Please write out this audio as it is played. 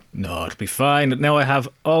No, it'll be fine. Now I have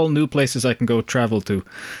all new places I can go travel to.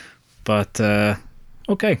 But,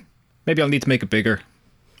 okay. Maybe I'll need to make it bigger.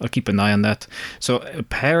 I'll keep an eye on that. So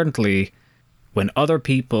apparently, when other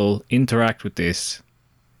people interact with this,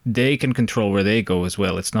 they can control where they go as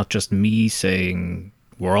well. It's not just me saying,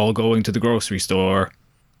 we're all going to the grocery store.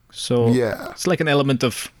 So Yeah. it's like an element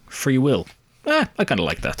of free will. I kind of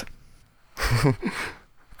like that.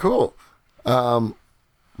 Cool.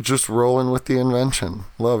 Just rolling with the invention.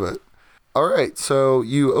 Love it. All right, so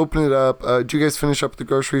you open it up. Did you guys finish up at the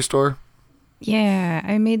grocery store? Yeah,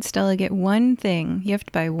 I made Stella get one thing. You have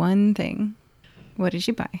to buy one thing. What did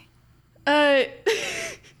you buy? Actually,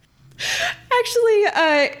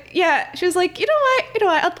 yeah, she was like, you know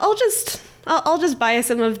what, I'll just buy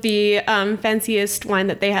some of the fanciest wine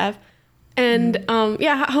that they have. And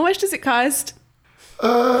yeah, how much does it cost?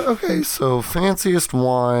 Okay, so fanciest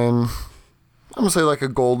wine. I'm gonna say like a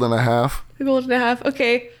gold and a half. A gold and a half.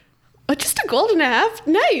 Okay. Oh, just a gold and a half?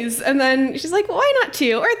 Nice. And then she's like, well, why not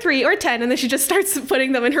 2 or 3 or 10? And then she just starts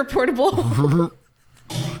putting them in her portable.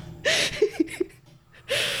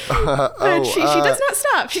 And she does not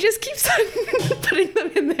stop. She just keeps on putting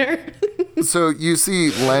them in there. So you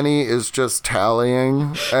see Lenny is just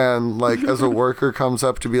tallying, and like as a worker comes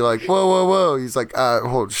up to be like, whoa, whoa, whoa. He's like,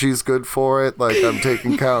 hold, she's good for it. Like, I'm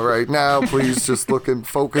taking count right now. Please just look and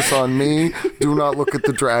focus on me. Do not look at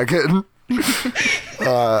the dragon.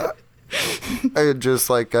 And just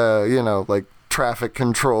like, like traffic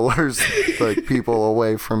controllers, like people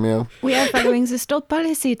away from you. We are following the store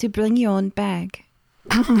policy to bring your own bag.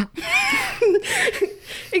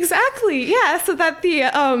 Exactly. Yeah. So that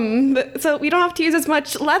so we don't have to use as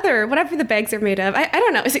much leather, whatever the bags are made of. I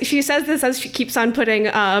don't know. She says this as she keeps on putting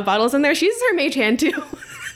bottles in there. She uses her mage hand too.